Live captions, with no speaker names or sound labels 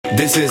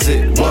this is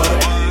it, what?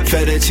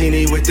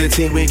 Fettuccine with the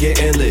team, we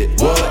getting lit,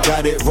 what?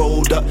 Got it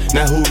rolled up,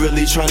 now who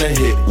really tryna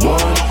hit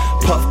one?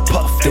 Puff,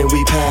 puff, then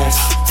we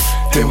pass,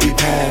 then we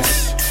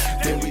pass,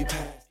 then we pass.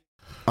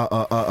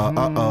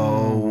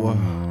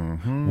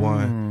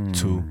 1,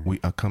 2, we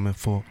are coming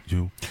for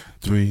you.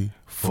 3,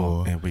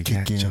 4, and we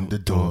kick in the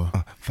door.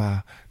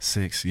 5,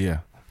 6, yeah.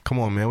 Come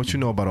on, man. What you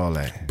know about all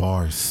that?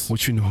 Bars.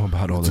 What you know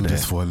about all of that? Do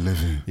this for a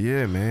living.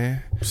 Yeah,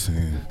 man.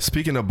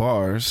 Speaking of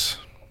bars,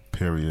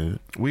 period.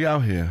 We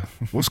out here.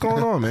 What's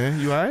going on, man?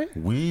 You all right?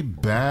 We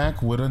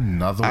back with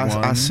another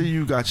one. I see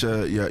you got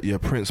your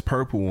Prince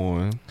Purple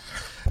on.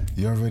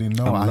 You already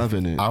know. I'm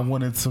loving it. I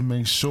wanted to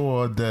make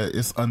sure that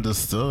it's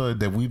understood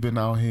that we've been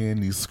out here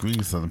in these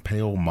streets and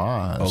pay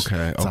homage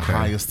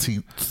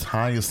to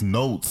highest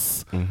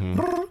notes.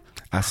 Mm-hmm.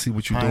 I see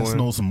what you're doing. Highest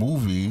Notes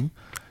movie.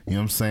 You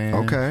know what I'm saying?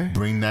 Okay.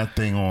 Bring that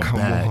thing on Come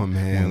back. on,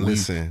 man.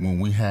 Listen. When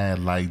we had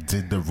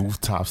did the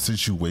rooftop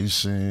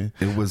situation,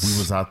 we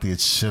was out there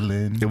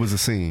chilling. It was a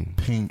scene.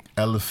 Pink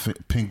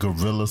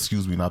gorilla,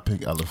 excuse me, not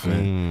pink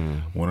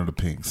elephant. One of the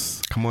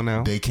pinks. Come on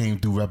now. They came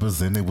through,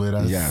 represented with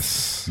us.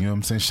 Yes. You know what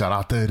I'm saying? Shout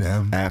out to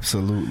them.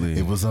 Absolutely.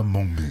 It was a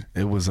moment.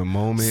 It was a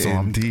moment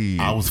indeed.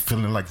 I was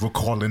feeling like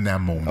recalling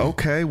that moment.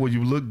 Okay, well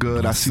you look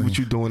good. I see what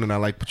you're doing and I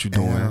like what you're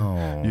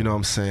doing. You know what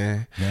I'm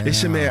saying?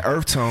 It's your man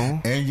Earth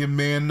Tone. And your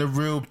man the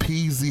real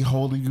Peasy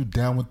holding you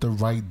down with the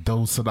right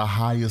dose of the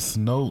highest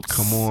notes.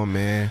 Come on,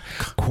 man.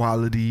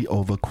 Quality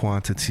over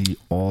quantity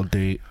all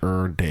day,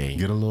 day.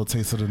 Get a little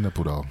taste of the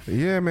nipple though.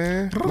 Yeah,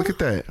 man. Look at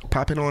that.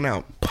 Popping on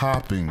out.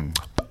 Popping.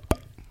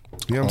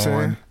 You know what I'm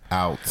saying?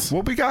 Out.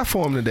 What we got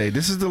for him today?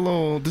 This is the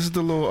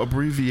little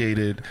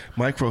abbreviated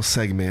micro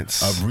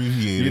segments.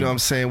 Abbreviated. You know what I'm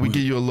saying? We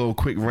give you a little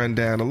quick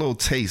rundown, a little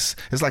taste.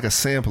 It's like a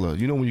sampler.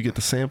 You know when you get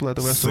the sampler at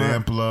the restaurant?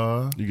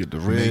 Sampler. You get the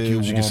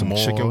ribs, you get some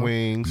chicken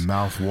wings.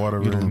 Mouth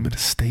watering. You get a little bit of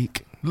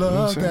steak.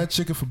 Love that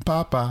chicken from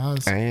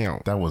Popeyes. Damn.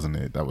 That wasn't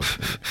it. That was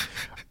it.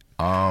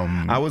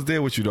 I was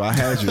there with you though. I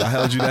held you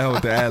down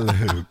with the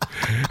ad-lib.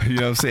 You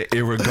know what I'm saying?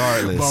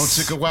 Irregardless. Bone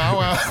chicken wow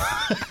wow.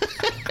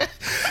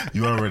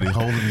 You already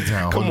holding me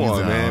down. Come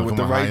on, man, with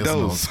the right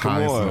dose.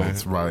 Come on.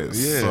 Notes, right.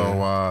 Yeah.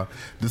 So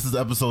this is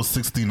episode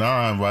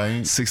 69,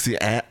 right? 60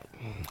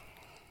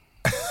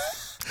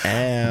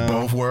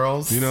 Both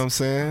worlds. You know what I'm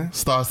saying?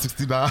 Star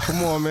 69.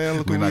 Come on, man.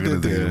 Look what we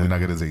did there. We're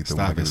not gonna date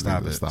them.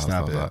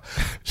 Stop it.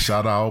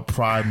 Shout out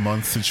Pride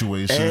Month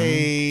situation.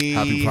 Hey.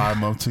 Happy Pride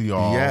Month to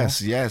y'all.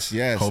 Yes.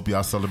 Hope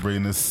y'all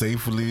celebrating this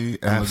safely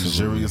and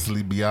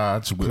luxuriously,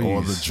 biatch. With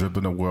all the drip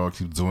in the world,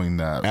 keep doing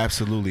that.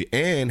 Absolutely.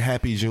 And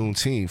happy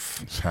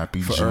Juneteenth.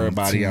 Happy for Juneteenth.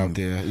 Everybody out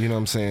there. You know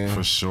what I'm saying?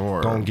 For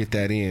sure. Don't get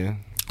that in.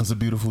 It's a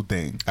beautiful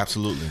thing.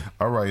 Absolutely.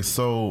 All right,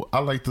 so I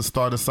like to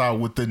start us out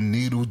with the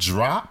needle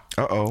drop.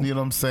 Uh-oh. You know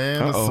what I'm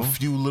saying? There's a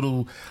few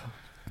little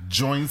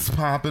joints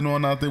popping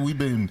on out there we've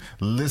been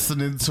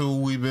listening to,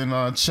 we've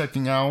been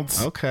checking out.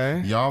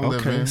 Okay. Y'all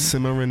living.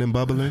 Simmering and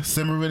bubbling. You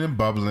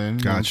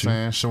know what I'm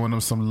saying? Showing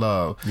them some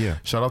love. Yeah.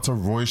 Shout out to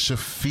Roy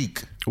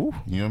Shafiq. Ooh.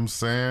 You know what I'm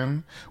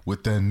saying?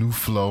 With that new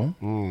flow.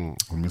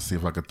 Let me see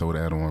if I could throw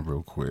that on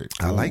real quick.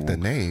 I like the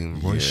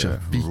name. Roy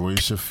Shafiq. Roy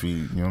Shafiq. You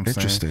know what I'm saying?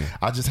 Interesting.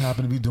 I just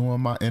happened to be doing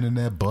my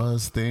internet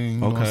buzz thing. You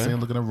know what I'm saying?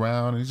 Looking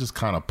around and it just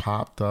kind of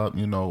popped up,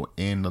 in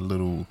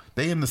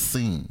they in the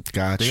scene.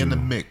 Got you. They in the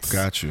mix.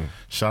 Got you.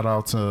 Shout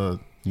out to,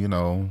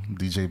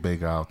 DJ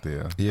Baker out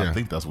there. Yeah. I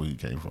think that's where he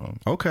came from.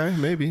 Okay,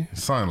 maybe.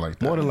 Something like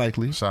that. More than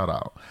likely. Shout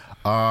out.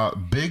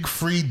 Big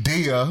Free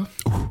Dia.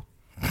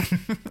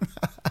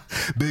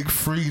 Big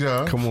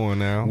Frida. Come on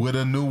now. With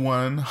a new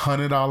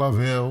 $100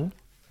 bill.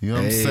 You know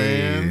what I'm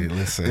saying?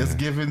 Listen. It's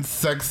giving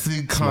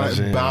sexy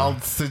cunt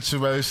bout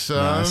situation.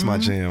 Nah, that's my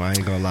jam. I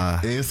ain't gonna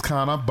lie. It's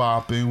kind of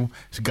bopping.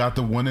 She got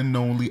the one and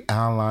only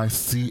ally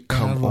C.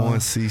 Come on,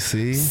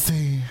 CC.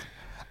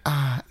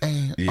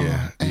 C-I-A.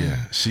 Yeah.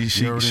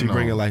 She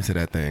bringing life to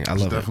that thing. I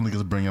love it. Definitely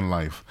is bringing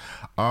life.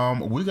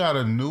 We got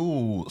a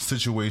new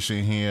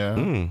situation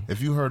here.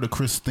 If you heard of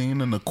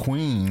Christine and the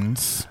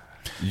Queens.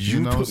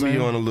 You put me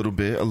on a little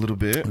bit.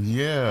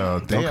 Yeah,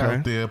 they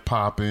out there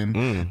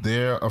popping.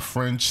 They're a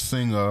French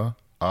singer,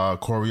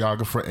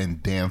 choreographer,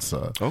 and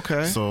dancer.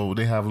 Okay. So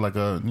they have like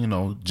a,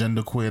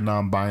 genderqueer,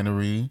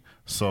 non-binary.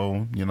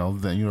 So,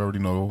 then you already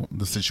know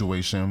the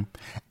situation.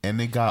 And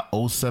they got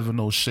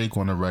 070 Shake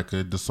on the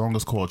record. The song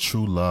is called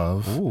True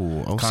Love.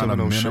 Ooh, 070 kind of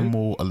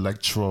minimal Shake?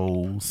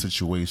 Electro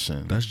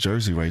situation. That's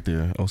Jersey right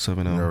there,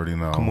 070. You already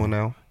know. Come on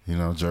now.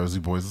 Jersey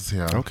boys is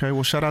here. Okay,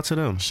 well, shout out to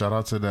them. Shout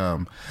out to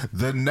them.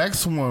 The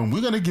next one,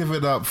 we're going to give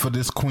it up for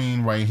this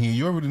queen right here.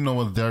 You already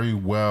know her very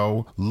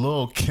well.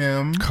 Lil'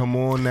 Kim. Come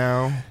on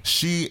now.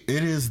 It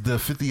is the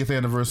 50th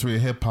anniversary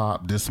of hip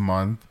hop this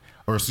month.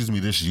 Or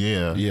this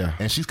year. Yeah.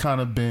 And she's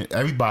kind of been,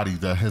 everybody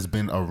that has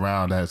been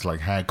around that has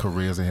had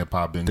careers in hip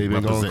hop, they've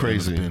been going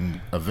crazy. There's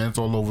been events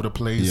all over the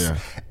place. Yeah.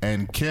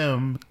 And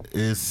Kim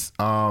is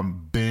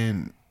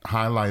been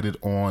highlighted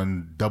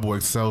on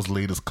XXL's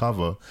latest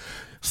cover.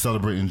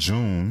 celebrating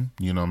June,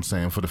 you know what I'm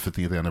saying, for the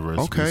 50th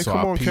anniversary. Okay, so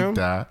come I on, peeped Kim.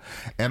 that.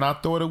 And I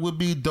thought it would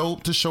be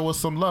dope to show her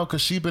some love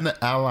because she's been an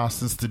ally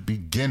since the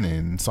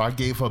beginning. So I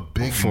gave her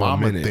Big For a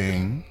Mama minute.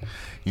 thing.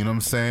 You know what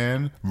I'm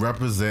saying?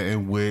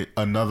 Representing with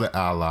another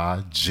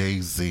ally,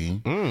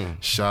 Jay-Z.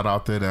 Shout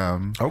out to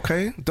them.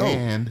 Okay, dope.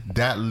 And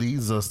that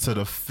leads us to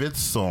the fifth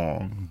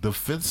song. The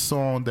fifth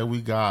song that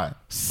we got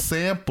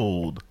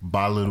sampled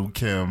by Lil'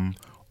 Kim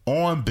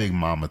on Big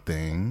Mama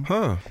Thing.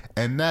 Huh.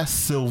 And that's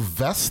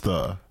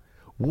Sylvester.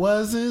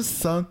 Was it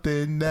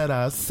something that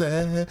I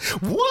said?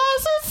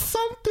 Was it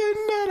something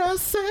that I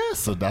said?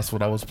 So that's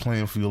what I was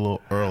playing for you a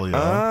little earlier.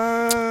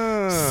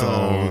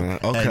 So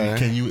okay. and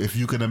can you, if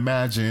you can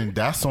imagine,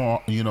 that's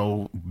on, you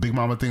know, Big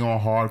Mama Thing on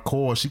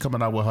Hardcore. She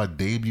coming out with her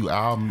debut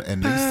album,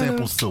 and they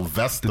sample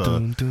Sylvester,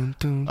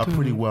 a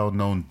pretty well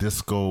known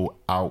disco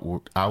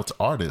out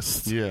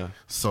artist. Yeah.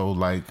 So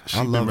like I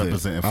she's been love it.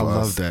 representing for I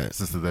love us that.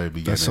 since the very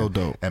beginning. That's so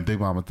dope. And Big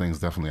Mama Thing is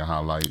definitely a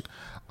highlight.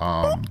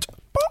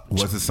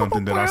 Was it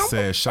something that I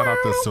said? Shout out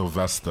to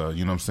Sylvester.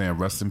 You know what I'm saying?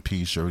 Rest in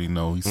peace. You already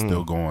know he's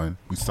still going.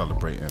 We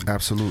celebrate him.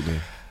 Absolutely.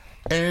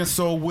 And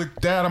so with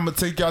that, I'm gonna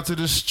take y'all to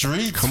the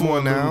streets Come for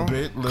on a little now.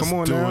 bit. Let's Come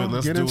on do now. it.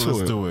 Let's Get do it. into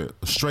Let's it. do it.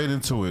 Straight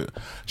into it.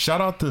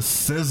 Shout out to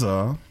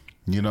SZA.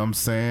 You know what I'm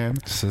saying?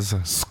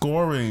 SZA.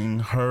 Scoring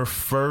her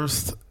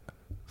first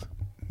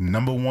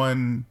number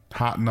one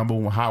Hot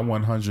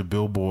 100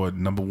 Billboard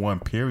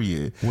 #1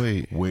 period.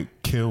 Wait. With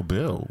Kill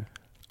Bill.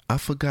 I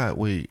forgot.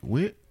 Wait,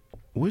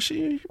 where's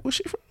she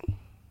from?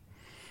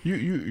 You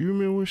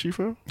remember where she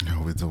from?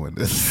 No, we're doing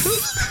this.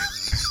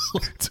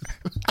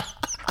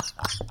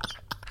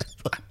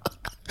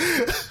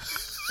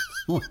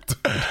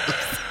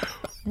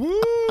 Woo!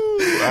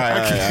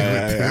 I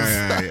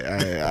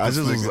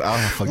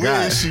forgot.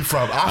 Where is she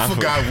from? I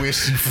forgot where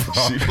she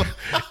from.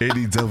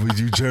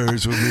 ADW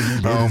Jersey with me.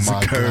 Oh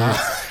my God.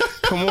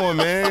 Come on,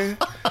 man.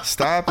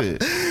 Stop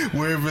it.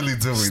 We're really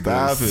doing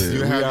Stop this. it.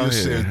 You We have out your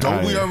here. shit.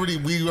 Don't we All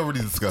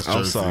already discussed I'm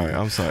Jersey. sorry.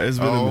 It's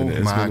been a Oh minute.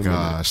 It's my been a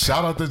God. minute.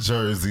 Shout out to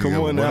Jersey. Come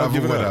on now. Whatever,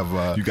 Give it whatever.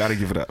 up. You got to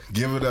give it up.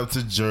 Give it up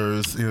to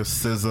Jersey.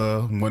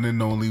 SZA, one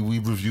and only. We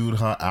reviewed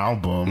her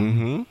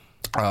album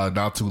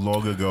not too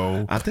long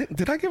ago. I think,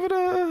 did I give it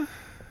a...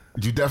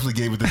 You definitely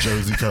gave it the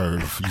Jersey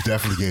curve. You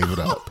definitely gave it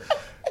up.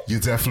 You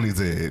definitely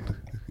did.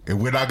 And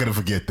we're not going to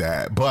forget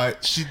that.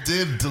 But she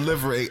did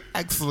deliver a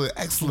excellent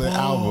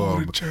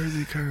album. the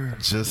Jersey curve.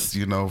 Just,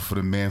 you know, for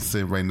the man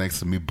sitting right next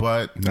to me.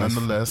 But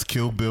nonetheless,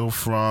 Kill Bill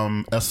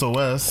from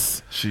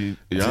SOS. She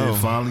Did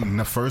finally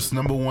the first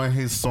number 1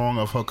 hit song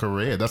of her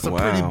career. That's a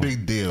pretty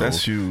big deal.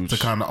 That's huge. To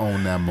kind of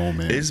own that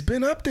moment. It's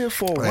been up there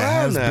for a It while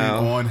has now.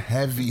 been on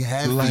heavy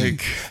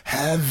Like,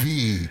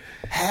 heavy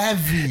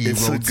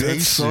it's rotation. a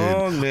good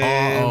song,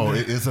 man. Oh,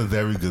 it is a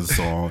very good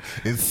song.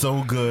 It's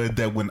so good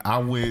that when I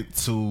went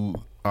to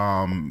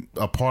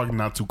a park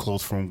not too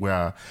close from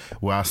where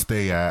I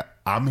stay at,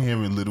 I'm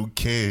hearing little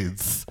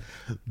kids.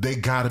 They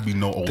gotta be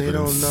no older They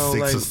than don't know, 6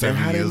 like, or 7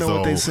 and how they years know what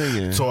old, they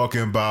singing.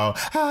 talking about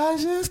I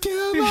just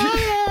killed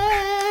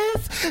my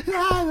ex.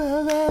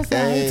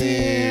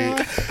 Hey.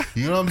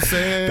 You know what I'm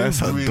saying?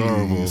 That's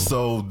adorable.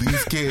 So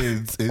these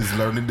kids is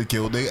learning to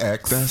kill their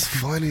ex. That's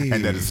funny.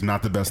 And that is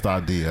not the best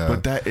idea.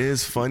 But that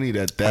is funny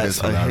that's is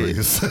a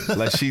hilarious. hit.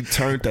 Like, she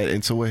turned that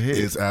into a hit.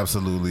 It's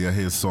absolutely a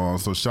hit song.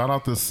 So shout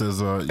out to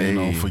SZA, you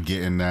know, for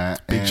getting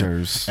that. Big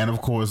Jers. And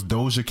of course,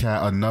 Doja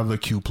Cat, another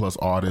Q Plus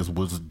artist,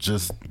 was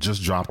just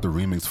dropped the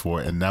remix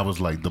for it, and that was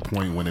like the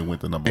point when it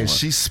went to #1. And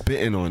she's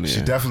spitting on it.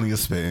 She definitely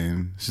is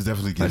spitting. She's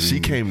definitely getting. Like, she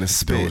came to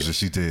spit. Doja,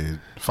 she did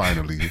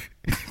finally,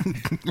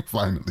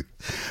 finally.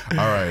 All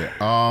right.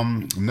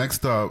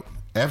 Next up.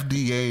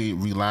 FDA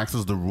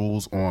relaxes the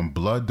rules on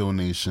blood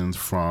donations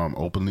from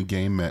openly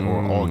gay men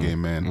or all gay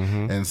men.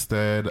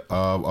 Instead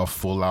of a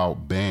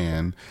full-out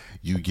ban,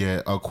 you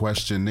get a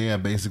questionnaire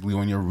basically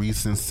on your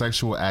recent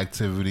sexual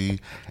activity,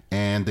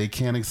 and they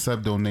can't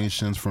accept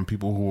donations from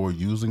people who are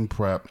using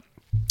PrEP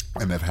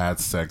and have had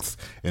sex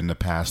in the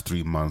past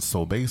 3 months.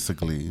 So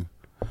basically,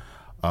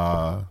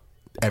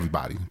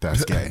 everybody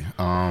that's gay.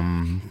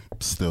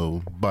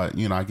 Still, but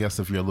you know, I guess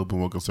if you're a little bit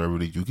more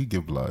conservative, you could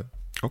give blood.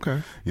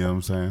 Okay. You know what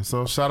I'm saying?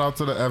 So shout out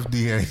to the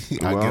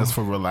FDA, I Well, guess,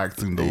 for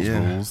relaxing those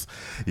rules.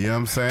 You know what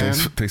I'm saying?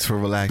 Thanks for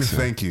relaxing.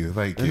 Thank you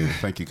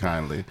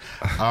kindly.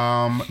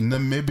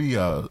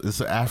 Namibia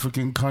is an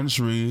African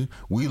country.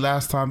 We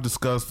last time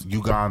discussed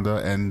Uganda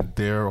and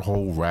their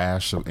whole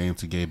rash of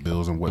anti-gay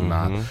bills and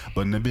whatnot.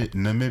 But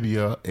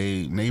Namibia,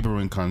 a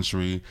neighboring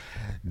country,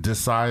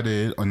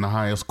 decided on the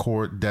highest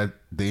court that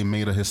they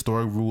made a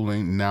historic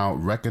ruling now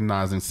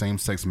recognizing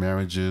same-sex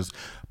marriages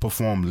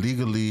performed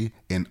legally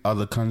in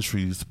other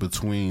countries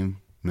between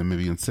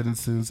Namibian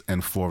citizens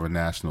and foreign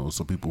nationals.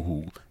 So people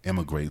who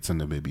immigrate to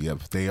Namibia,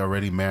 if they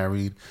already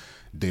married,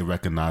 they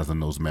recognize in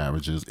those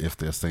marriages if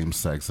they're same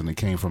sex. And it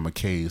came from a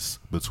case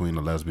between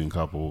a lesbian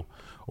couple,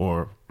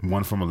 or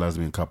one from a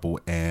lesbian couple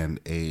and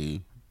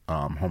a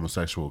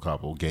homosexual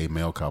couple, gay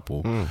male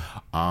couple.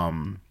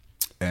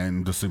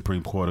 And the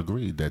Supreme Court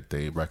agreed that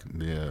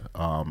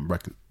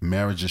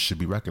marriages should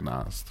be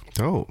recognized.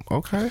 Oh,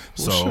 okay.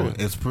 So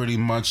it's pretty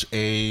much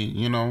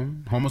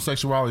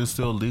homosexuality is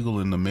still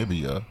legal in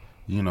Namibia,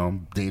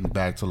 dating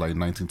back to like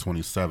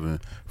 1927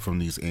 from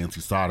these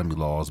anti-sodomy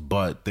laws,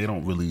 but they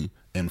don't really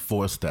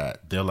enforce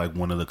that. They're like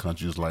one of the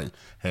countries like,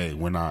 hey,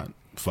 we're not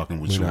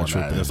fucking with you on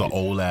that. There's an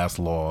old ass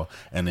law,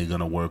 and they're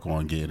gonna work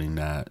on getting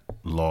that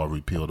law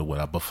repealed or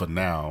whatever. But for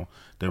now,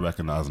 they're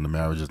recognizing the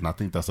marriages, and I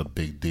think that's a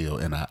big deal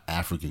in an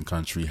African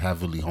country,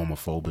 heavily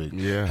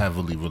homophobic,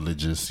 heavily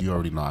religious. You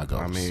already know how it goes.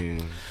 I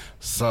mean,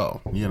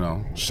 so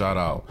shout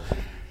out.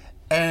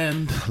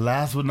 And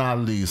last but not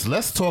least,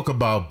 let's talk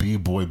about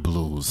B-Boy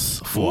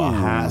Blues for a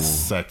hot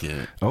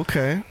second.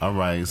 Okay. All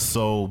right.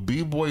 So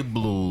B-Boy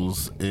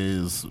Blues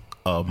is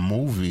a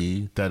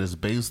movie that is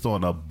based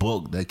on a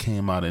book that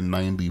came out in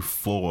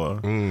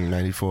 94.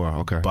 94,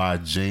 okay. By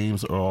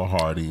James Earl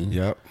Hardy.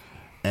 Yep.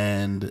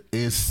 And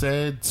it's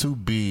said to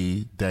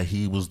be that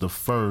he was the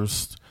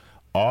first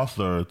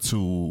author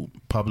to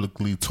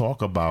publicly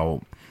talk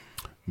about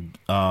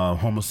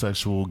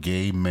homosexual,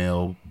 gay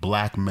male,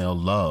 black male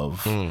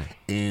love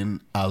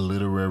in a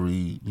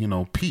literary,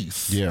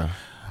 piece. Yeah.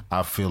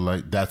 I feel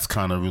like that's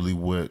kind of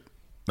really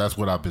that's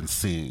what I've been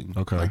seeing.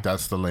 Okay. Like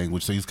that's the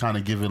language. So he's kind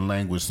of giving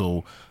language.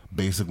 So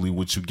basically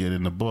what you get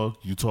in the book,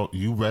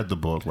 you read the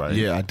book, right?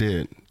 Yeah, I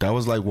did. That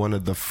was like one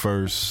of the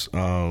first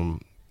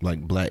like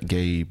black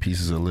gay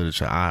pieces of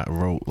literature I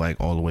wrote like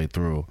all the way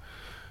through.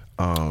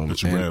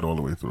 That you read all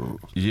the way through.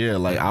 Yeah,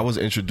 like I was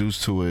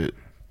introduced to it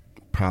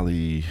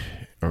probably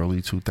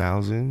early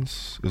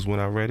 2000s is when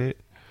I read it.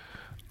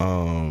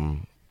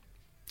 And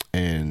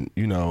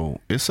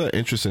it's an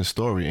interesting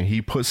story, and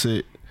he puts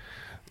it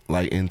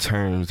like in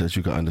terms that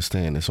you can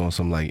understand. It's on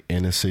some like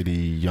inner city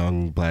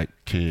young black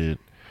kid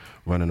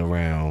running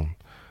around,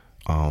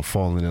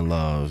 falling in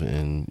love,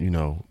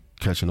 and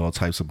catching all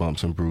types of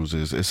bumps and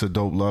bruises. It's a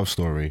dope love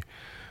story,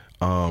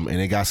 and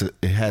it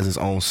has its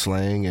own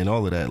slang and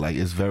all of that. Like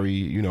it's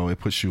very it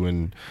puts you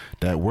in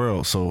that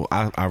world. So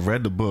I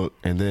read the book,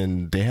 and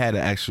then they had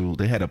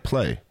a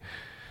play.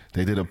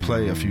 They did a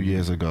play a few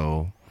years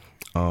ago,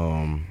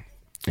 and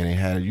they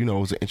had it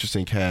was an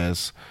interesting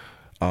cast.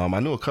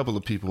 I knew a couple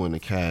of people in the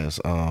cast.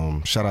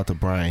 Shout out to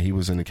Brian. He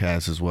was in the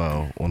cast as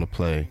well on the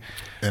play.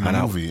 In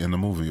the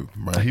movie,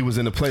 right? He was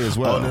in the play as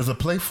well. Oh, there's a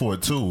play for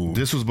it too.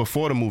 This was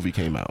before the movie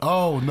came out.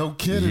 Oh, no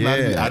kidding.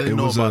 Yeah, I didn't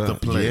know about the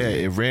play.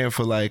 Yeah, it ran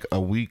for like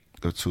a week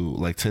or two,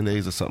 like 10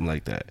 days or something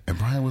like that. And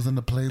Brian was in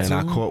the play too. And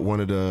I caught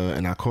one of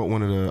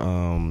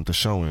the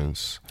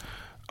showings.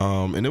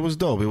 And it was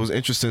dope. It was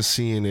interesting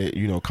seeing it,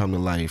 come to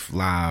life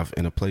live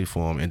in a play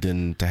form, and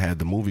then to have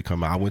the movie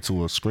come out. I went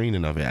to a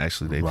screening of it,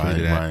 actually. They played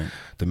it at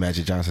the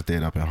Magic Johnson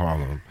Theater up in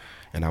Harlem,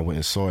 and I went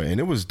and saw it. And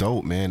it was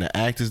dope, man. The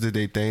actors did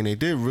their thing. They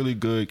did really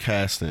good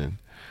casting.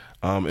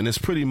 And it's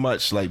pretty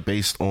much like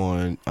based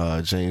on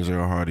James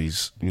Earl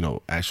Hardy's,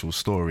 actual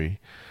story.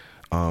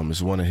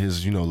 It's one of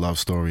his, love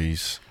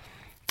stories.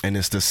 And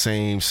it's the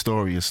same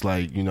story. It's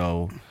like,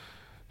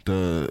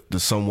 the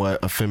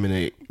somewhat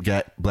effeminate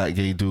black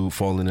gay dude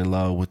falling in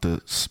love with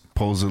the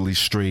supposedly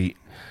straight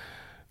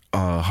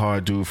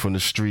hard dude from the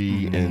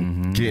street,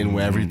 and getting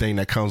everything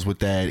that comes with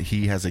that.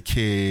 He has a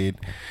kid,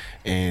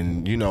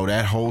 and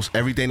that whole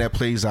everything that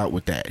plays out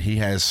with that. He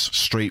has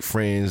straight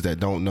friends that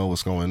don't know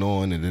what's going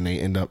on, and then they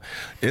end up.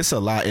 It's a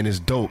lot, and it's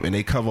dope, and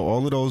they cover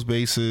all of those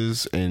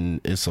bases,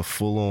 and it's a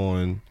full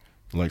on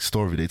like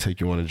story. They take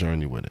you on a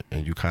journey with it,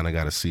 and you kind of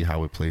got to see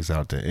how it plays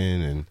out at the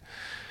end, and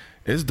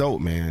it's dope,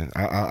 man.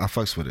 I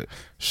fucks with it.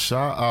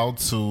 Shout out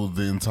to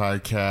the entire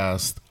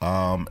cast,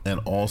 and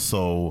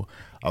also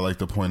I like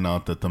to point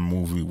out that the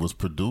movie was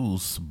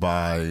produced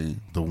by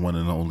the one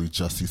and only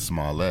Jussie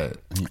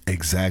Smollett.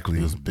 Exactly.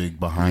 He was big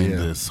behind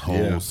this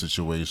whole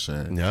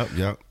situation.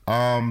 Yep.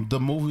 The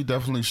movie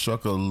definitely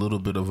struck a little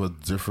bit of a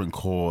different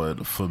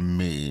chord for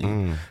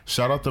me.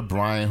 Shout out to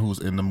Brian, who's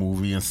in the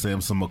movie, and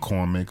Samson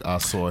McCormick. I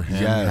saw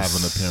him have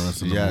an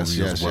appearance in the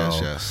movie as well.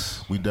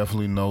 Yes. We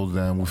definitely know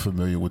them. We're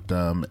familiar with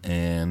them.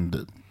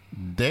 And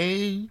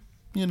they,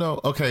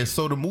 okay,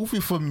 so the movie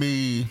for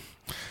me,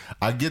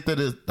 I get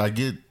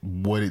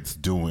what it's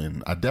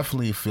doing. I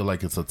definitely feel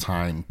like it's a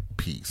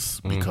timepiece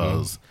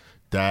because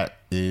that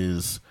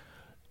is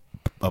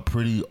a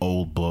pretty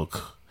old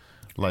book,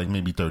 like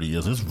maybe 30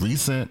 years. It's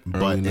recent,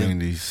 early but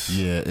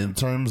 90s. In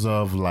terms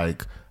of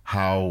like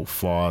how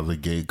far the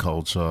gay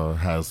culture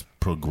has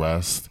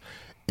progressed,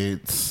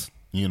 it's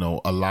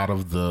a lot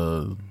of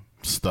the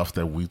stuff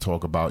that we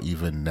talk about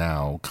even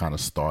now kind of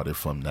started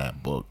from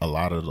that book. A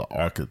lot of the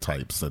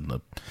archetypes and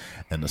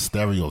the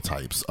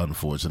stereotypes,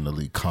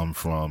 unfortunately, come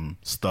from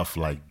stuff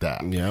like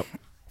that. Yep.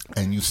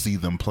 And you see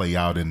them play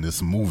out in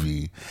this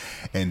movie,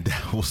 and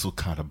that also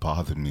kind of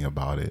bothered me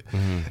about it.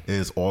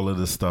 Is all of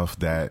the stuff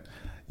that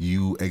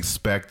you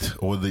expect,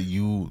 or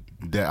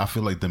that I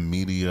feel like the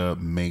media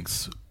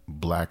makes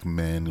black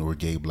men or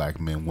gay black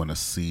men want to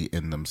see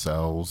in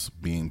themselves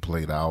being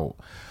played out.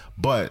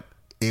 But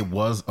it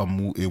was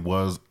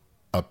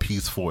a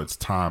piece for its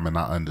time, and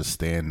I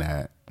understand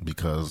that.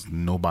 because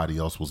nobody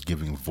else was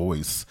giving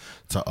voice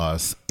to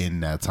us in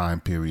that time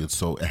period.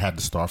 So it had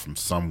to start from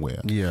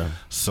somewhere. Yeah.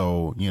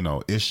 So, you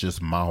know, it's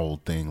just my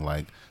whole thing.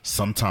 Like,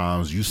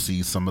 sometimes you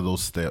see some of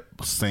those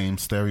same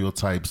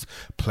stereotypes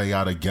play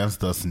out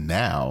against us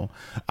now.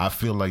 I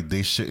feel like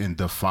they shouldn't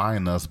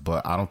define us,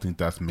 but I don't think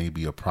that's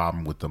maybe a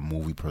problem with the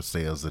movie per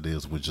se as it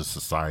is with just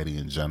society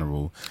in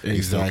general. Exactly.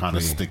 They still kind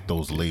of stick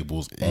those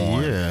labels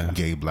on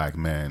gay black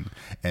men,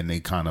 and they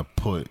kind of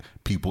put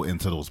people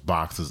into those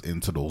boxes,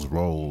 into those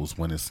roles,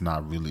 when it's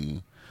not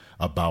really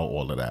about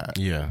all of that.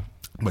 Yeah.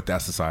 But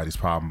that's society's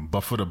problem.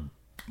 But for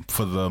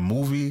the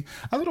movie,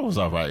 I thought it was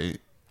all right.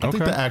 I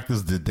think the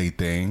actors did their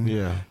thing.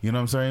 Yeah. You know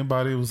what I'm saying?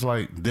 But it was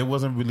like, there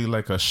wasn't really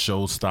like a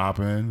show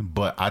stopping,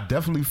 but I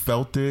definitely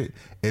felt it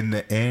in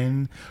the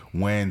end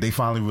when they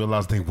finally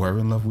realized they were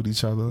in love with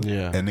each other.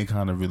 Yeah. And they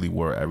kind of really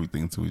were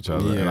everything to each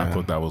other. And I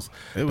thought that was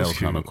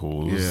kind of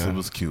cool. It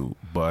was cute.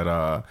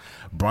 But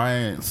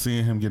Brian,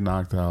 seeing him get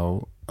knocked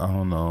out, I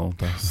don't know.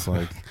 That's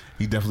like,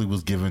 he definitely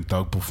was giving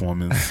thug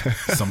performance,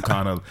 some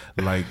kind of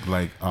like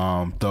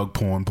thug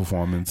porn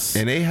performance.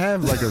 And they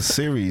have like a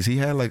series. He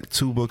had like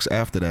 2 books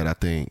after that, I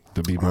think.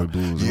 The B-Boy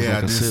Blues. It was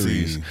like a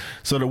series.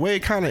 So the way it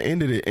kind of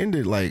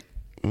ended like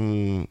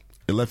it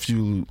left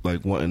you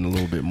like wanting a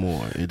little bit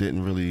more. It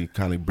didn't really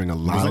kind of bring a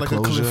lot of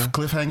closure. Was it like a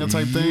cliffhanger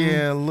type thing?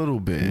 Yeah, a little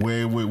bit.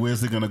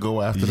 Where's it gonna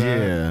go after that?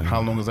 Yeah.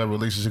 How long is that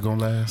relationship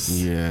gonna last?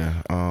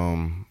 Yeah.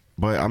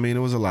 But I mean, it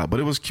was a lot, but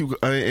it was cute.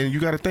 And you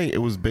got to think, it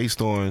was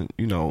based on,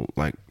 you know,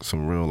 like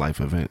some real life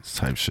events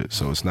type shit.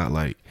 So it's not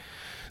like,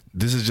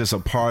 this is just a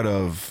part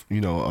of, you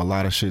know, a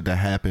lot of shit that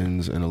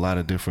happens in a lot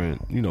of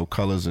different, you know,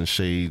 colors and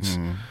shades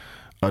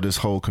of this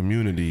whole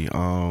community.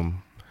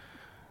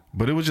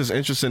 But it was just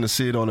interesting to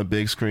see it on a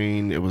big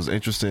screen. It was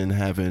interesting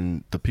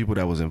having the people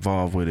that was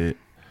involved with it,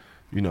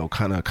 you know,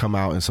 kind of come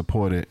out and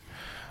support it.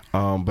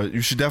 But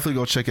you should definitely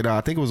go check it out.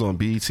 I think it was on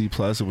BET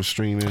Plus. It was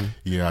streaming.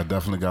 Yeah, I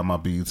definitely got my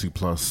BET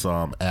Plus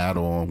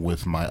add-on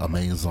with my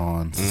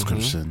Amazon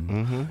subscription.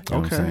 Mm-hmm. You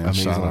know Okay,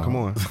 Amazon, come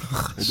on.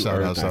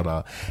 shout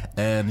out.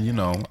 And, you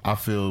know, I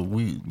feel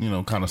we, you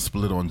know, kind of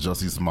split on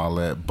Jussie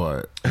Smollett,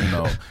 but, you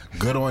know,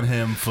 good on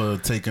him for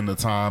taking the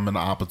time and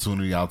the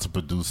opportunity out to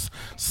produce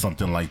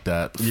something like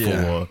that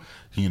for,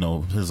 you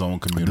know, his own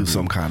community. Do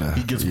some kind of,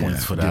 he gets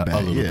points for that a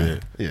little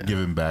bit. Yeah. Give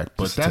him back.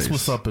 But that's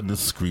what's up in the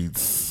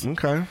streets.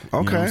 Okay.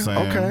 You know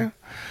Okay.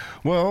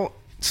 Well,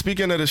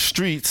 speaking of the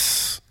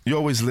streets, you're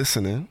always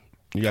listening.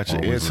 You got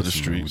your ears to the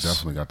streets. We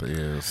definitely got the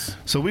ears.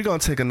 So we're going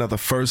to take another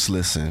first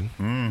listen.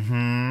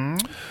 Mm-hmm.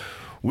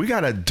 We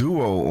got a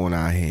duo on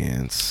our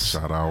hands.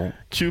 Shout out.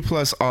 Q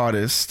Plus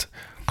artist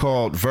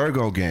called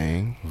Virgo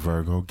Gang.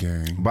 Virgo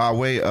Gang. By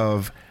way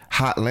of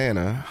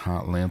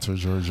Hotlanta,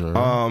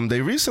 Georgia.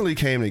 They recently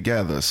came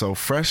together, so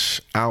fresh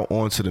out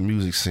onto the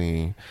music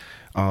scene.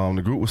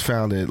 The group was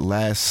founded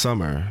last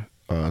summer,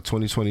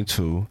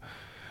 2022.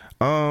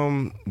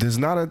 There's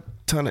not a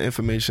ton of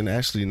information.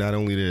 Actually, not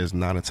only there's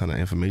not a ton of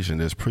information,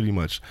 there's pretty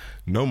much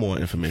no more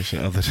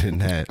information other than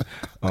that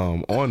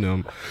on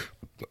them.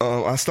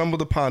 I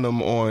stumbled upon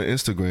them on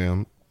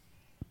Instagram,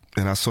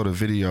 and I saw the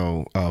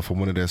video for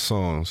one of their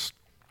songs.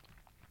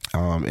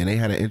 And they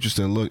had an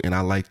interesting look, and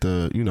I liked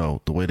the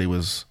way they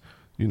was,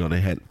 you know, they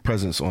had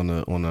presence on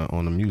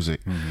the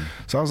music. Mm-hmm.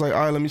 So I was like,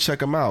 all right, let me check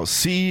them out.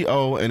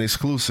 CEO and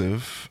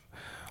Exclusive.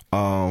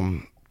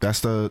 That's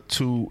the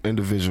 2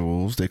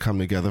 individuals. They come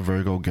together,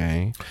 Virgo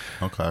Gang.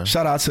 Okay.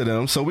 Shout out to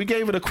them. So we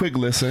gave it a quick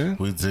listen.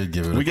 We did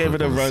give it. We gave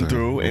it a run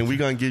through, and we're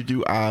gonna give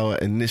you our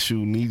initial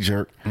knee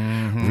jerk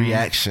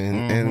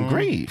reaction and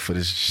grade for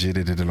this shit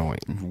annoying.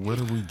 What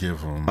did we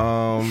give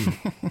them?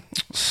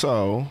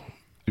 So.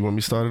 You want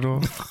me to start it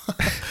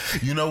off?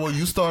 You know what?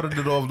 You started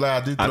it off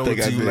last. I did throw it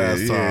to you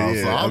last time.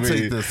 Yeah. So I'll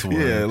take this one.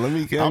 Yeah,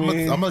 I'm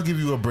going to give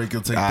you a break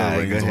and take the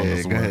reins on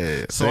this one.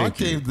 Ahead. So I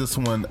gave this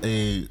one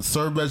a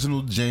Sir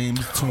Reginald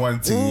James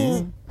 20.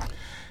 Ooh.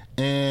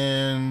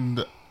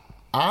 And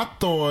I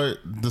thought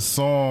the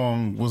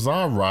song was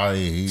all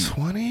right.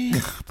 20? I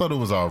thought it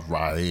was all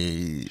right.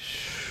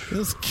 It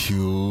was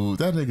cute.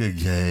 That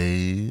nigga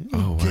gay.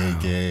 Oh, wow.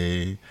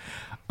 Gay.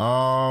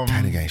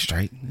 That nigga ain't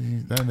straight.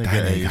 That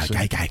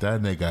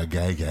nigga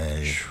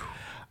gay.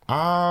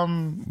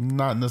 I'm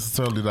not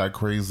necessarily that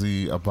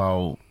crazy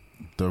about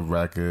the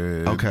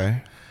record.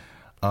 Okay.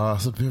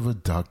 It's a bit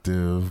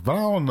reductive, but I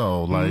don't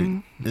know. Like,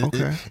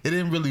 it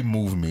didn't really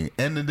move me.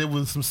 And then there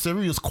was some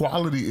serious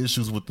quality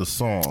issues with the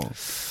song.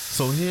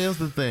 So here's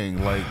the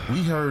thing. Like,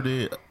 we heard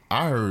it.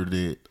 I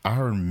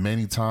heard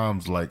many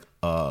times, like,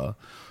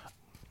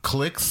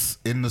 clicks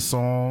in the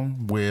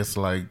song where it's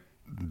like,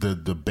 the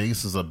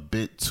bass is a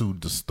bit too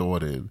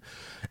distorted,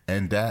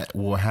 and that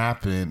will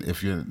happen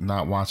if you're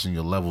not watching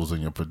your levels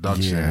in your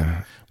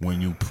production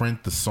when you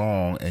print the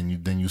song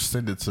and then you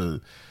send it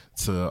to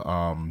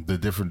the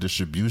different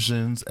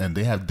distributions, and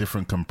they have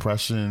different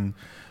compression,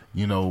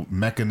 you know,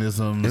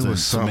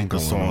 mechanisms to make a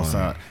song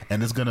sound,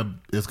 and it's gonna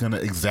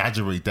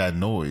exaggerate that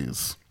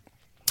noise.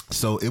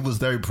 So it was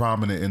very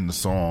prominent in the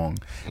song,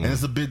 and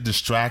it's a bit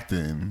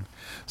distracting.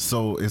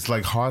 So it's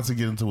like hard to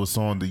get into a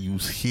song that you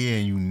hear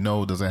and you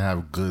know doesn't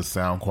have good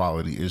sound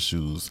quality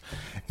issues.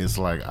 It's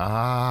like So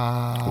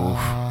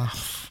I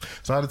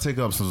had to take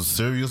up some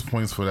serious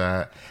points for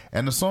that,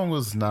 and the song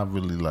was not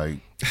really like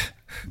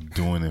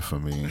doing it for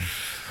me.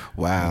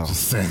 Wow.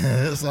 Just saying,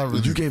 it's not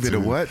really You gave it a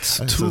what?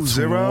 2-0?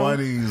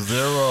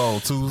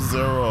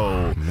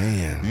 2-0.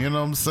 Man. You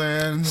know what I'm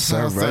saying?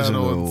 Sir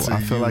Reginald, I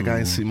feel like I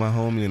ain't seen my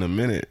homie in a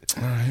minute.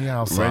 He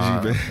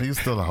outside. Reggie, He's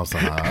still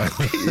outside.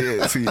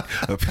 Yeah, see,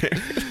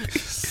 apparently.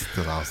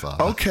 Still outside.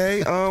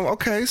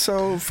 Okay,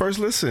 so first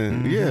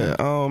listen. Yeah,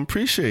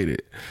 appreciate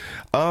it.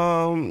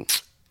 I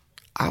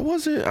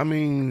liked it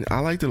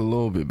a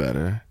little bit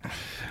better.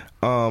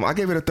 I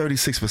gave it a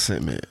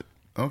 36% mid.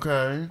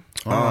 Okay.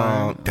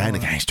 That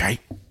nigga ain't straight.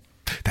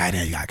 That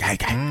nigga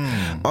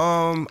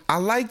gang. I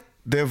like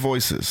their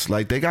voices.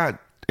 Like, they got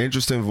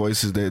interesting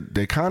voices that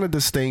they're kind of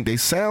distinct. They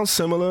sound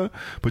similar,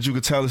 but you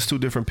could tell it's two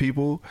different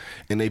people,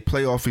 and they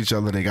play off each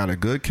other. They got a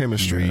good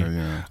chemistry.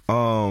 Yeah.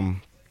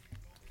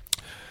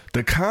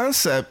 The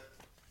concept,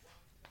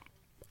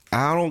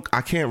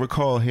 I can't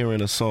recall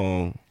hearing a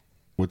song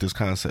with this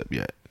concept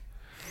yet.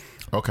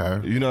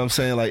 Okay. You know what I'm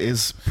saying? Like,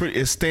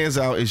 it stands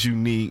out, it's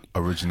unique.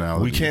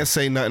 Originality. We can't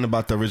say nothing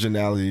about the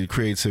originality,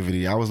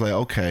 creativity. I was like,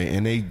 okay,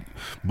 and they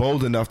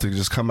bold enough to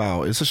just come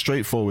out. It's a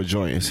straightforward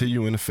joint. It's hit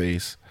you in the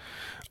face.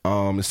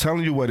 It's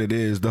telling you what it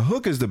is. The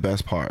hook is the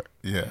best part.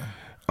 Yeah.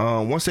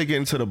 Once they get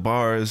into the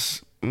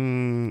bars, I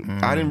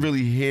didn't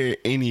really hear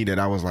any that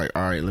I was like,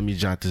 all right, let me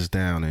jot this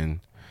down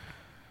and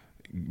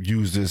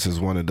use this as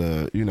one of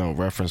the,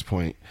 reference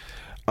point.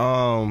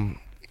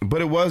 But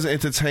it was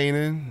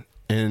entertaining.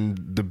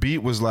 And the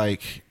beat was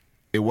like,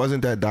 it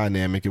wasn't that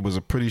dynamic. It was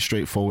a pretty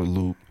straightforward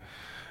loop.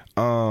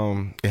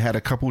 It had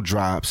a couple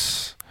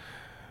drops.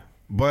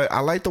 But I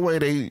like the way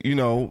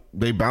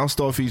they bounced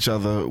off each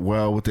other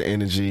well with the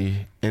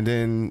energy. And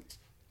then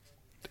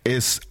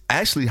it's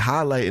actually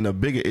highlighting a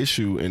bigger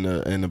issue in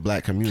the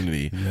black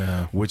community.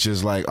 Yeah. Which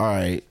is like, all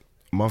right,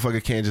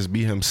 motherfucker can't just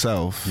be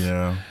himself.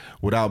 Yeah.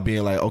 Without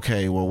being like,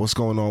 okay, well, what's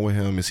going on with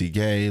him? Is he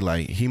gay?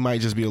 Like, he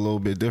might just be a little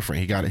bit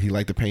different. He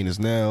liked to paint his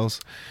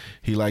nails.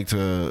 He liked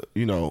to,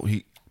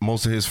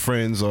 most of his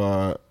friends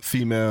are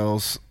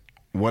females,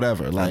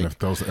 whatever. Like, if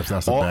that's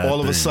a bad all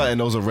of a thing. sudden,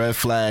 those are red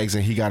flags,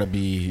 and he got to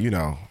be,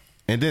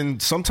 And then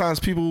sometimes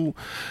people,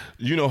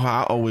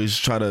 how I always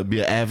try to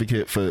be an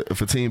advocate for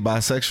Team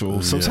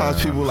Bisexual.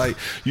 Sometimes people they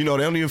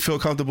don't even feel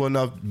comfortable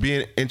enough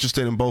being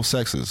interested in both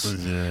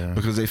sexes. Yeah.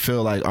 Because they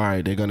feel like, all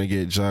right, they're going to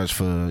get judged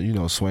for,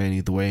 swaying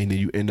either way. And then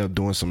you end up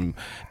doing some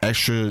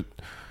extra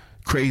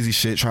crazy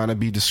shit, trying to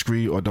be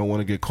discreet or don't want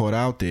to get caught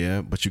out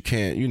there. But you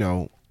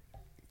can't,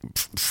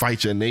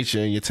 fight your nature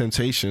and your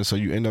temptation, so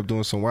you end up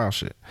doing some wild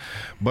shit.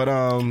 But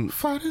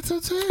Fight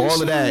temptation.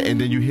 all of that, and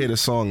then you hear the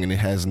song and it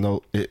has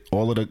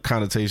all of the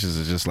connotations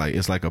is just like,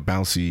 it's like a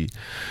bouncy,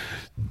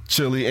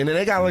 chilly, and then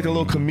they got like a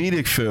little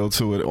comedic feel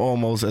to it,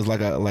 almost as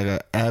like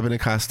a Abbott and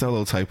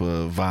Costello type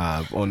of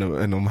vibe on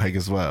the mic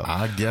as well.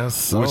 I guess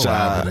so. Which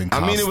Abbott and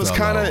it was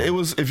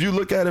Costello. if you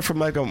look at it from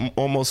like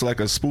almost like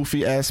a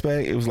spoofy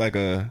aspect, it was like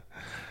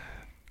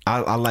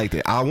I liked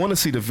it. I want to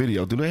see the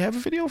video. Do they have a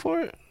video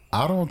for it?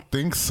 I don't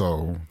think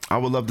so. I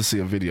would love to see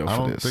a video for this.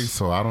 I don't think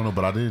so. I don't know,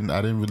 but I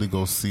didn't really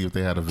go see if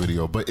they had a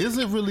video. But is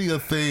it really a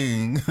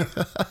thing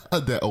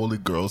that only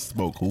girls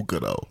smoke hookah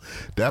though?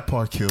 That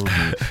part killed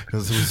me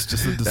because it was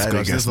just a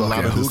discussion. There's a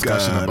lot of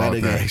discussion about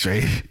that.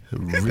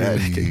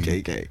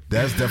 Really,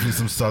 that's definitely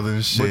some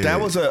Southern shit. But that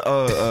was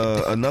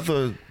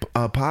another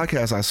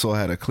podcast I saw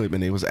had a clip,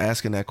 and they was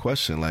asking that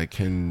question, like,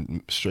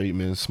 can straight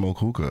men smoke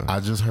hookah?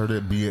 I just heard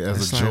it be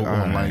as a joke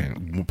on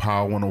like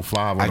Power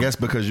 105. I guess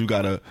because you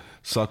gotta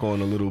suck on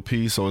a little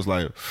piece, so it's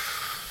like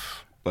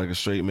a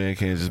straight man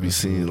can't just be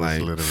seen like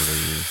literally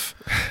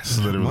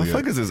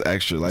motherfuckers is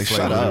extra. Like,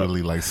 shut up.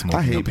 Literally like smoking.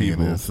 I hate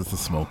people. It's a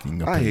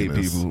smoking. I hate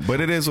people,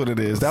 but it is what it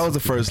is. That was the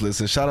first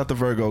listen. Shout out to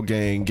Virgo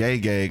Gang,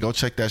 Gay. Go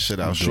check that shit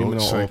out.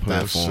 Streaming on all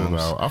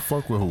platforms. I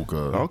fuck with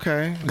hookah.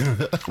 Okay.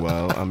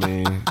 Well, I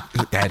mean,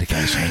 that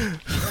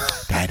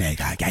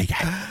gay.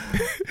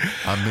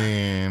 I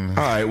mean, all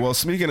right. Well,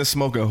 speaking of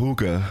smoking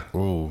hookah,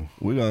 we're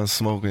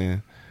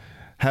gonna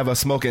have a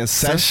smoking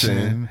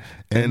session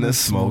in the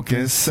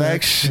smoking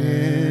section.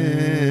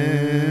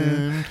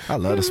 I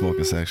love the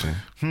smoking section.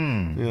 You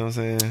know what I'm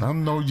saying? I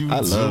know you too. I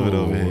love it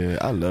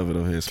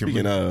over here.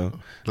 Speaking of,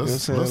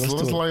 let's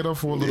light up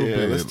for a little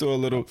bit. Let's do a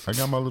little. I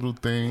got my little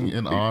thing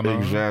in honor.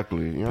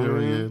 Exactly. You know what I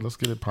mean? Let's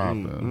get it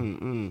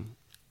popping.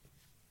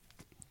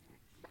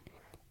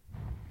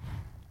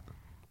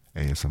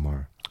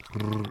 ASMR.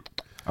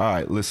 All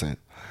right, listen.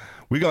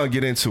 We're going to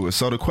get into it.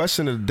 So the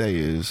question of the day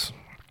is...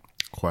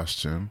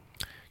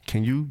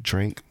 Can you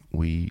drink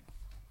weed?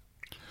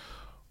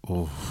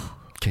 Oh.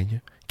 Can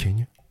you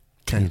drink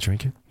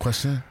it?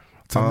 Question?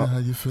 Tell me how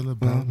you feel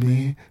about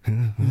me.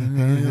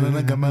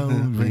 I got my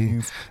own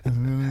dreams.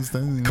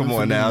 Come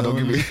on now, don't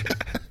give me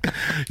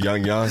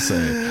Young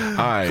Beyonce.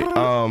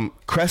 All right,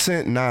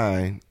 Crescent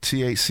 9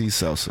 THC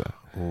Salsa.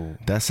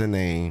 That's a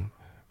name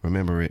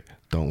Remember it.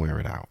 Don't wear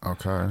it out.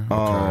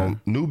 Okay.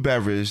 New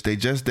beverage. They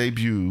just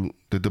debuted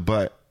the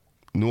Debut,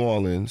 New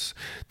Orleans.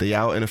 They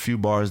out in a few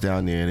bars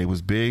down there. It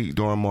was big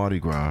during Mardi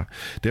Gras.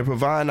 They're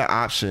providing an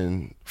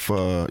option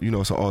for,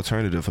 it's an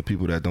alternative for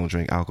people that don't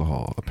drink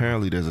alcohol.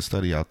 Apparently, there's a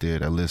study out there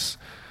that lists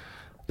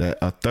that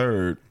a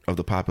third of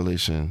the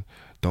population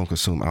don't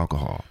consume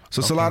alcohol. So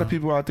it's a lot of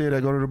people out there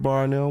that go to the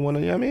bar and they don't want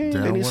to,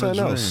 they need something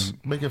else.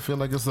 Make it feel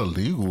like it's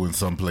illegal in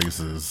some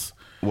places.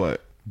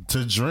 What?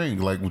 To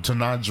drink, like to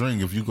not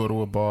drink. If you go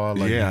to a bar,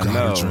 like you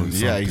gotta drink something.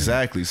 Yeah,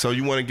 exactly. So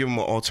you want to give them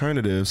an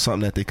alternative,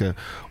 something that they could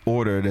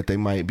order that they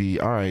might be,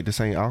 all right,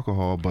 this ain't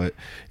alcohol, but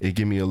it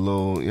give me a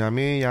little,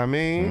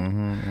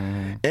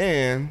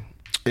 And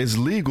it's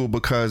legal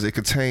because it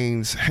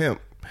contains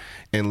hemp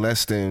in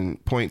less than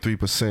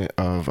 0.3%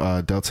 of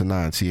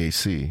Delta-9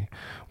 THC,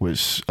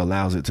 which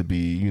allows it to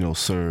be,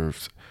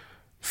 served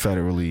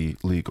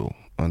federally legal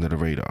under the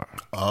radar.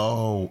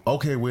 Oh,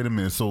 okay. Wait a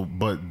minute. So,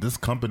 but this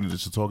company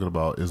that you're talking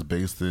about is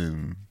based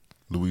in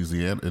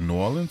Louisiana, in New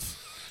Orleans?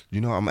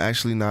 I'm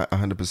actually not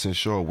 100%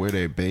 sure where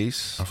they're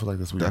based. I feel like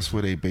that's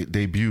where they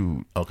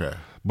debuted. Okay.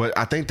 But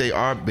I think they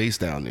are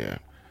based down there.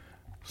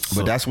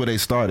 But that's where they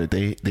started.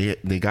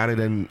 They got it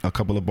in a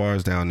couple of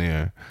bars down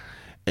there,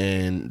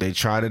 and they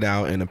tried it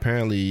out, and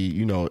apparently,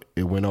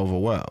 it went over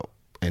well.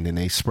 And then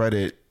they spread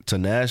it to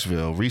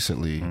Nashville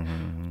recently,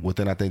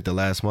 within I think the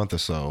last month or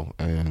so,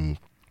 and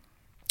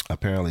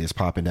apparently it's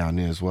popping down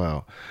there as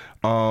well.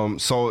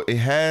 So it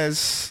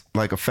has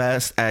like a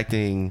fast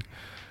acting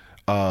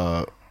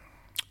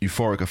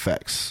euphoric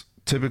effects,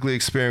 typically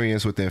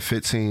experienced within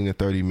 15 to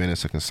 30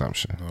 minutes of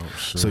consumption.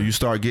 So you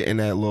start getting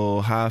that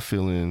little high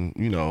feeling,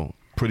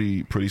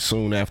 pretty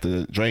soon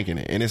after drinking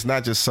it. And it's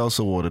not just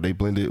seltzer water. They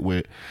blend it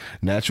with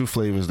natural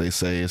flavors. They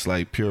say it's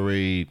like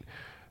pureed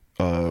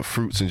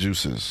fruits and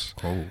juices.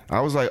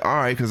 I was like, all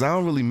right, because I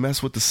don't really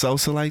mess with the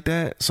salsa like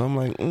that. So I'm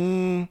like,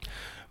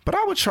 but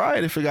I would try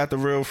it if it got the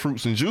real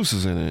fruits and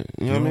juices in it.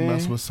 You know what I mean?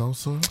 Mess with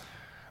salsa?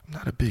 I'm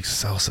not a big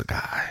salsa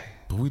guy.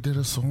 But we did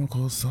a song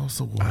called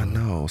Salsa Water. I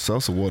know.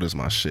 Salsa water is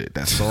my shit.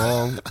 That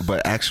song,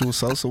 but actual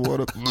salsa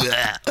water,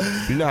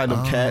 you know how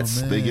them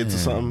cats, they get to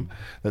something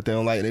that they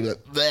don't like and they be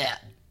like, bleh.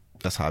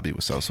 That's how I be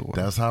with salsa water.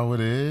 That's how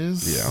it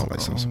is? Yeah, I don't like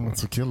salsa water.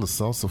 Tequila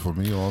salsa for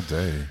me all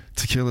day.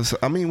 Tequila,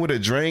 with a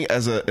drink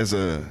as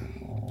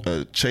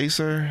a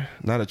chaser,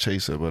 not a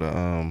chaser, but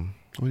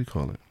what do you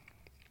call it?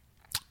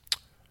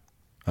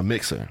 A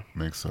mixer.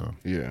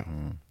 Yeah.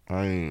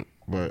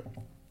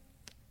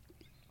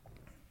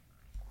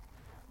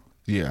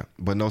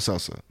 But no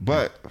salsa.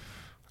 But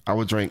I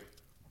would drink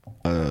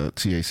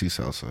THC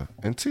salsa.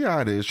 And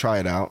T.I. did try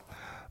it out.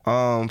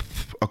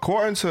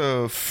 According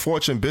to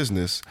Fortune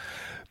Business,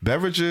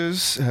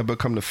 beverages have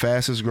become the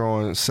fastest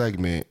growing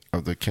segment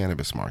of the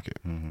cannabis market.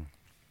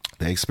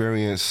 They expecting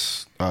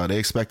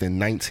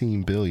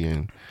 $19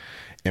 billion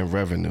in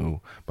revenue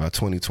by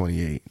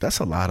 2028. That's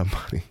a lot of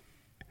money.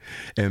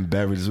 And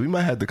beverages, we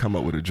might have to come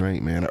up with a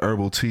drink, man. An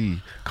herbal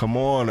tea. Come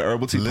on, the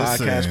Herbal Tea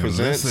Podcast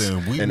presents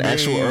an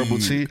actual herbal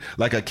tea,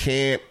 like a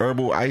canned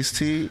herbal iced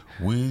tea.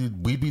 We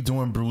be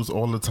doing brews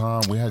all the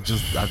time. I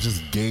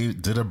just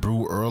did a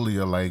brew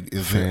earlier. Like,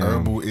 is it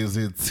herbal? Is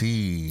it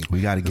tea? We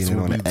got to get in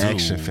on the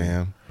action,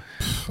 fam.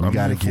 We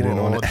got to get in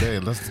on it. Day.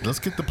 Let's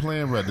get the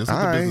plan ready. Let's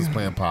get the business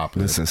plan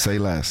popping. Listen, say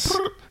less.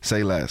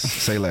 Say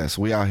less.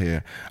 We out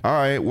here. All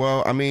right.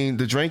 Well,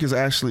 the drink is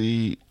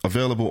actually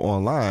available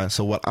online.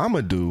 So what I'm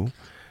going to do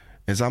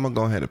is I'm going to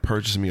go ahead and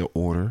purchase me an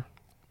order.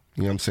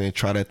 You know what I'm saying?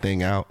 Try that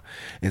thing out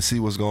and see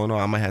what's going on.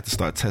 I might have to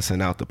start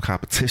testing out the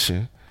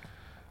competition.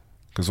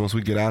 Because once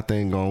we get our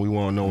thing going, we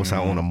want to know what's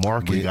out on the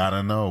market. We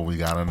gotta know.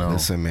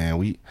 Listen, man.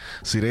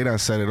 They done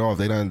set it off.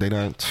 They done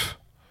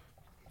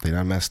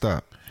messed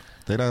up.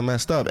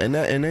 And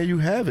there you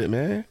have it,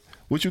 man.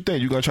 What you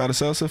think? You gonna try the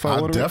salsa if I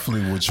order it? I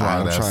definitely would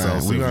try that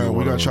salsa.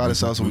 We're gonna try the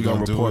salsa. We're gonna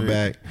report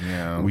back.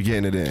 Yeah. We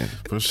getting it in.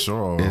 For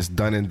sure. It's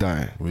done and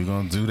done. We're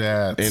gonna do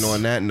that. And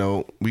on that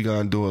note, we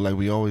gonna do it like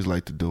we always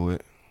like to do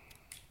it.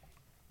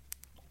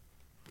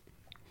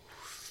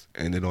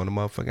 And then on the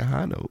motherfucking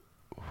high note.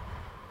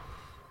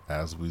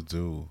 As we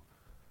do.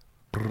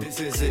 This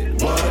is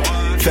it. What?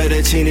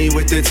 Fettuccine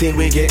with the team,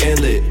 we getting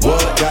lit.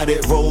 What? Got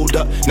it rolled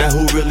up. Now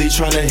who really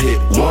tryna hit?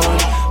 One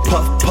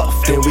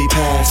puff, then we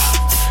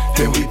pass.